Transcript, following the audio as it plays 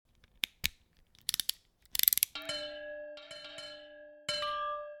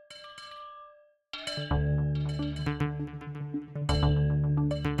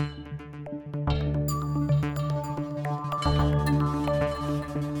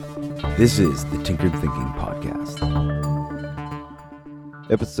This is the Tinkered Thinking Podcast.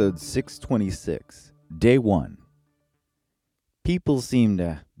 Episode 626, Day 1. People seem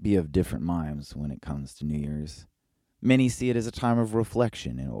to be of different minds when it comes to New Year's. Many see it as a time of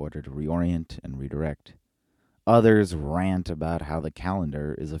reflection in order to reorient and redirect. Others rant about how the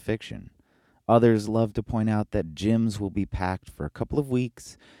calendar is a fiction. Others love to point out that gyms will be packed for a couple of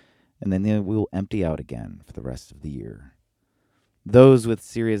weeks and then they will empty out again for the rest of the year. Those with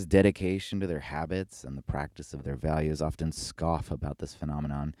serious dedication to their habits and the practice of their values often scoff about this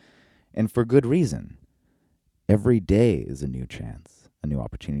phenomenon, and for good reason. Every day is a new chance, a new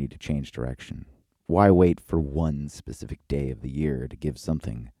opportunity to change direction. Why wait for one specific day of the year to give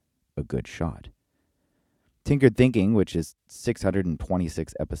something a good shot? Tinkered Thinking, which is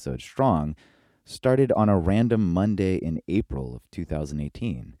 626 episodes strong, started on a random Monday in April of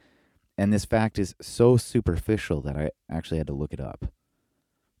 2018. And this fact is so superficial that I actually had to look it up.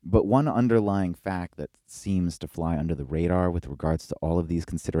 But one underlying fact that seems to fly under the radar with regards to all of these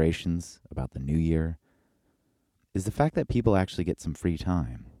considerations about the new year is the fact that people actually get some free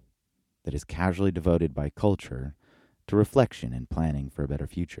time that is casually devoted by culture to reflection and planning for a better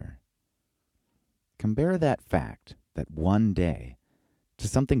future. Compare that fact, that one day, to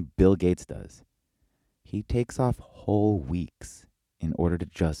something Bill Gates does. He takes off whole weeks in order to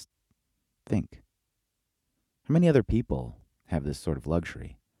just think. How many other people have this sort of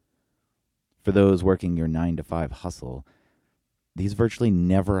luxury? For those working your 9-to-5 hustle, these virtually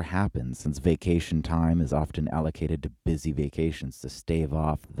never happen since vacation time is often allocated to busy vacations to stave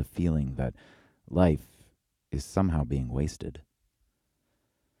off the feeling that life is somehow being wasted.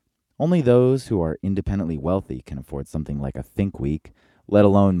 Only those who are independently wealthy can afford something like a think week, let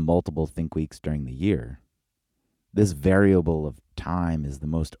alone multiple think weeks during the year. This variable of time is the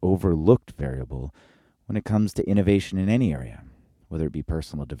most overlooked variable when it comes to innovation in any area, whether it be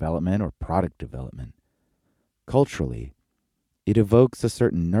personal development or product development. Culturally, it evokes a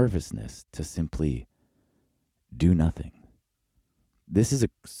certain nervousness to simply do nothing. This is a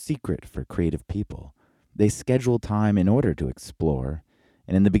secret for creative people. They schedule time in order to explore,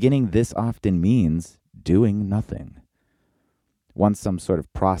 and in the beginning, this often means doing nothing. Once some sort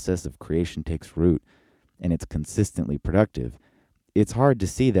of process of creation takes root, and it's consistently productive, it's hard to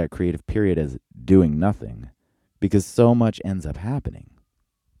see that creative period as doing nothing because so much ends up happening.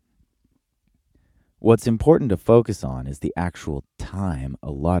 What's important to focus on is the actual time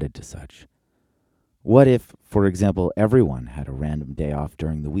allotted to such. What if, for example, everyone had a random day off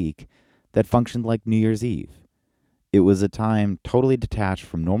during the week that functioned like New Year's Eve? It was a time totally detached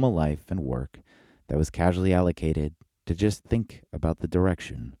from normal life and work that was casually allocated to just think about the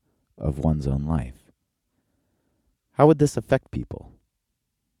direction of one's own life. How would this affect people?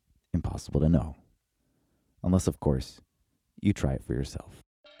 Impossible to know. Unless, of course, you try it for yourself.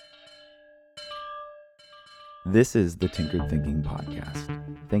 This is the Tinkered Thinking Podcast.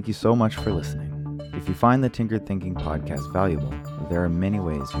 Thank you so much for listening. If you find the Tinkered Thinking Podcast valuable, there are many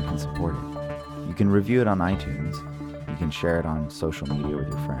ways you can support it. You can review it on iTunes. You can share it on social media with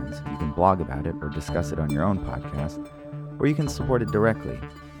your friends. You can blog about it or discuss it on your own podcast. Or you can support it directly.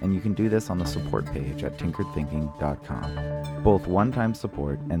 And you can do this on the support page at tinkeredthinking.com. Both one-time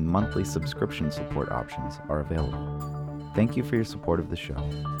support and monthly subscription support options are available. Thank you for your support of the show.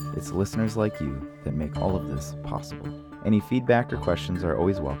 It's listeners like you that make all of this possible. Any feedback or questions are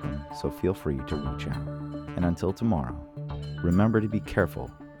always welcome, so feel free to reach out. And until tomorrow, remember to be careful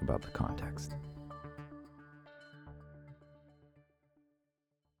about the context.